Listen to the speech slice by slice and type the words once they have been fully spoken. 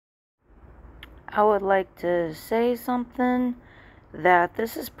I would like to say something that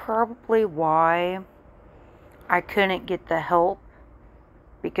this is probably why I couldn't get the help,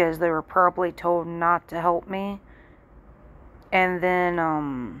 because they were probably told not to help me. And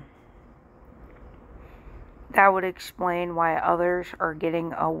then that would explain why others are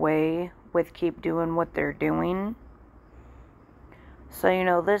getting away with keep doing what they're doing.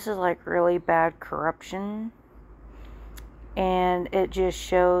 So, this is like really bad corruption. And it just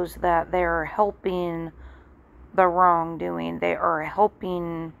shows that they're helping the wrongdoing. They are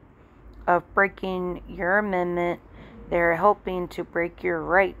helping of breaking your amendment. They're helping to break your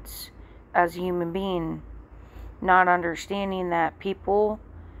rights as a human being. Not understanding that people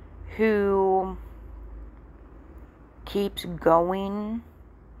who keeps going,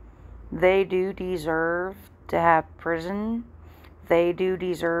 they do deserve to have prison. They do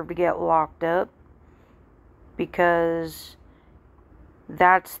deserve to get locked up, because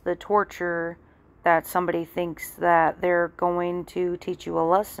that's the torture that somebody thinks that they're going to teach you a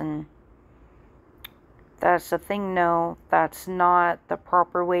lesson. That's the thing, no, that's not the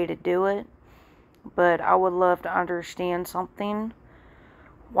proper way to do it. But I would love to understand something.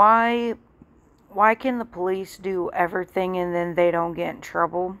 Why can the police do everything and then they don't get in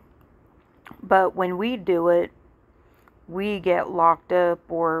trouble? But when we do it, we get locked up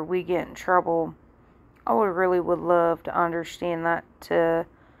or we get in trouble. I would love to understand that, to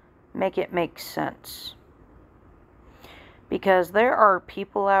make it make sense. Because there are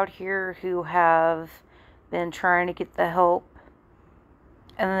people out here who have been trying to get the help.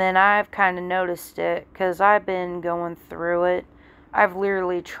 And then I've kind of noticed it, because I've been going through it. I've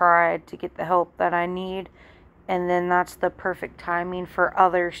literally tried to get the help that I need. And then that's the perfect timing for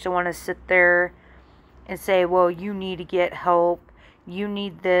others to want to sit there and say, well, you need to get help. You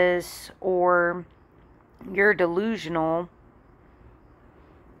need this, or you're delusional.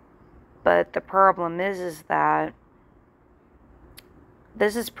 But the problem is that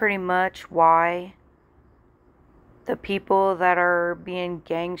this is pretty much why the people that are being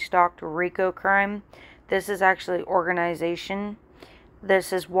gang stalked, RICO crime, this is actually organization.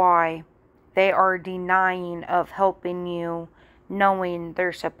 This is why they are denying of helping you, knowing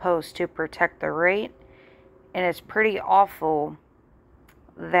they're supposed to protect the right. And it's pretty awful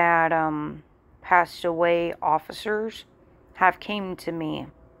that passed away officers have came to me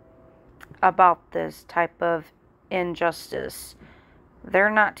about this type of injustice. They're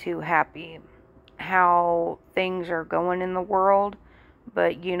not too happy how things are going in the world,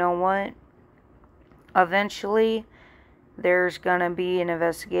 but you know what? Eventually, there's gonna be an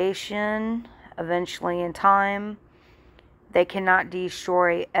investigation, eventually in time. They cannot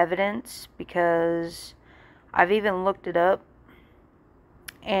destroy evidence, because I've even looked it up,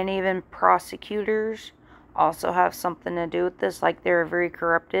 and even prosecutors also have something to do with this. Like, they're very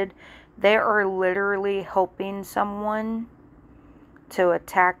corrupted. They are literally helping someone to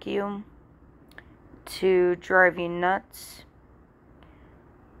attack you, to drive you nuts,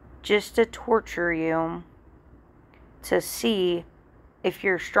 just to torture you, to see if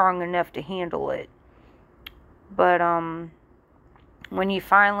you're strong enough to handle it. But when you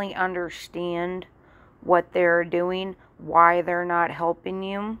finally understand what they're doing, why they're not helping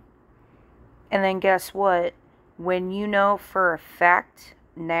you, and then guess what? When you know for a fact,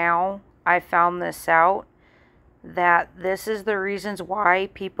 now I found this out, that this is the reasons why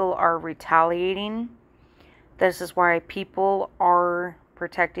people are retaliating. This is why people are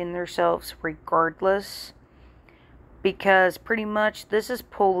protecting themselves regardless. Because pretty much this is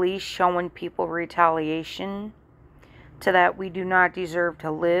police showing people retaliation to that we do not deserve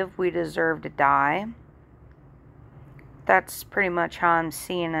to live, we deserve to die. That's pretty much how I'm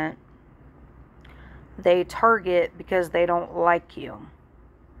seeing it. They target because they don't like you.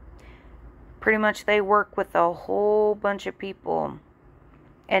 Pretty much they work with a whole bunch of people,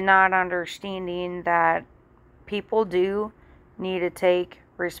 and not understanding that people do need to take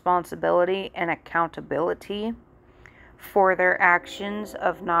responsibility and accountability for their actions,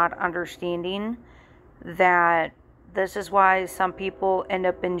 of not understanding that this is why some people end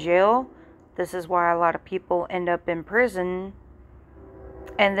up in jail. This is why a lot of people end up in prison.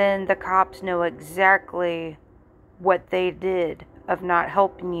 And then the cops know exactly what they did of not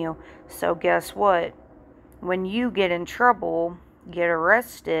helping you. So guess what? When you get in trouble, get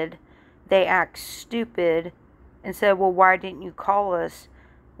arrested, they act stupid and say, well, why didn't you call us?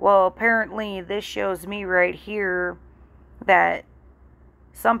 Well, apparently this shows me right here that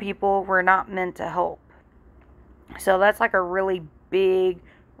some people were not meant to help. So that's like a really big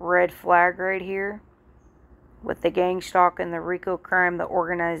red flag right here with the gang stalk and the RICO crime, the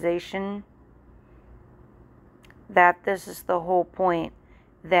organization. That this is the whole point.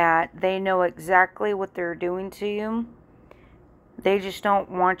 that they know exactly what they're doing to you. They just don't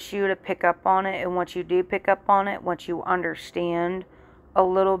want you to pick up on it. And once you do pick up on it, once you understand a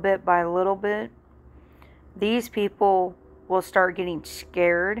little bit by little bit, these people will start getting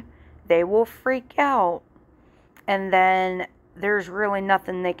scared. They will freak out. And then there's really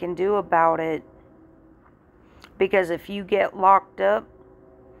nothing they can do about it. Because if you get locked up,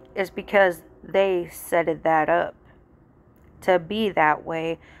 it's because they set that up to be that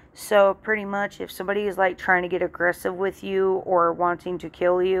way. So pretty much if somebody is like trying to get aggressive with you or wanting to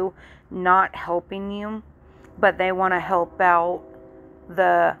kill you, not helping you, but they want to help out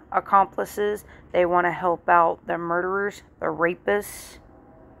the accomplices, they want to help out the murderers, the rapists,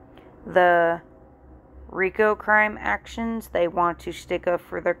 the RICO crime actions, they want to stick up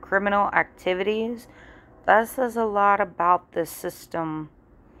for the criminal activities. That says a lot about the system,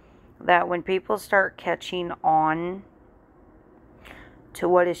 that when people start catching on to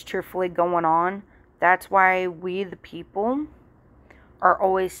what is truthfully going on, that's why we the people are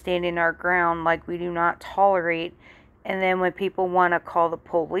always standing our ground, like we do not tolerate. And then when people want to call the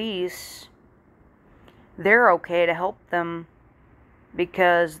police, they're okay to help them,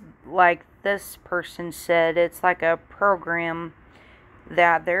 because like this person said, it's like a program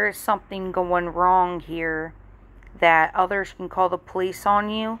that there is something going wrong here, that others can call the police on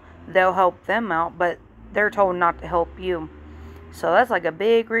you, they'll help them out, but they're told not to help you. So that's like a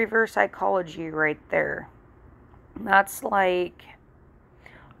big reverse psychology right there. That's like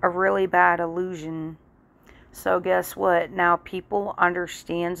a really bad illusion. So guess what? Now people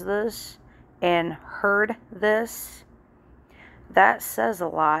understands this and heard this. That says a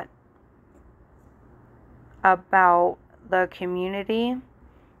lot about the community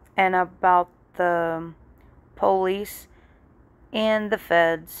and about the police and the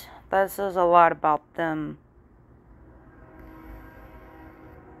feds. That says a lot about them.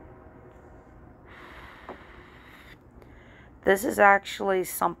 This is actually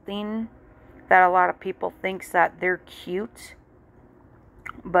something that a lot of people thinks that they're cute,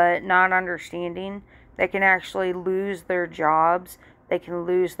 but not understanding they can actually lose their jobs, they can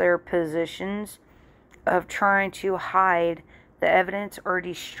lose their positions of trying to hide the evidence or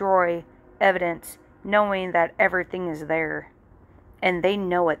destroy evidence, knowing that everything is there. And they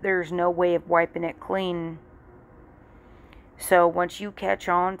know it. There's no way of wiping it clean. So once you catch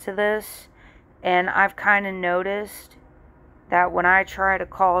on to this, and I've kind of noticed that when I try to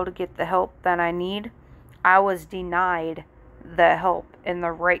call to get the help that I need, I was denied the help and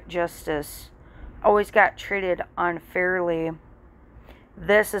the right justice. Always got treated unfairly.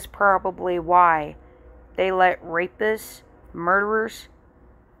 This is probably why they let rapists, murderers,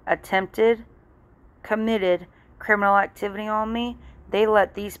 committed criminal activity on me. They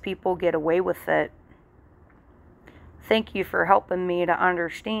let these people get away with it. Thank you for helping me to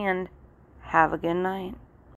understand. Have a good night.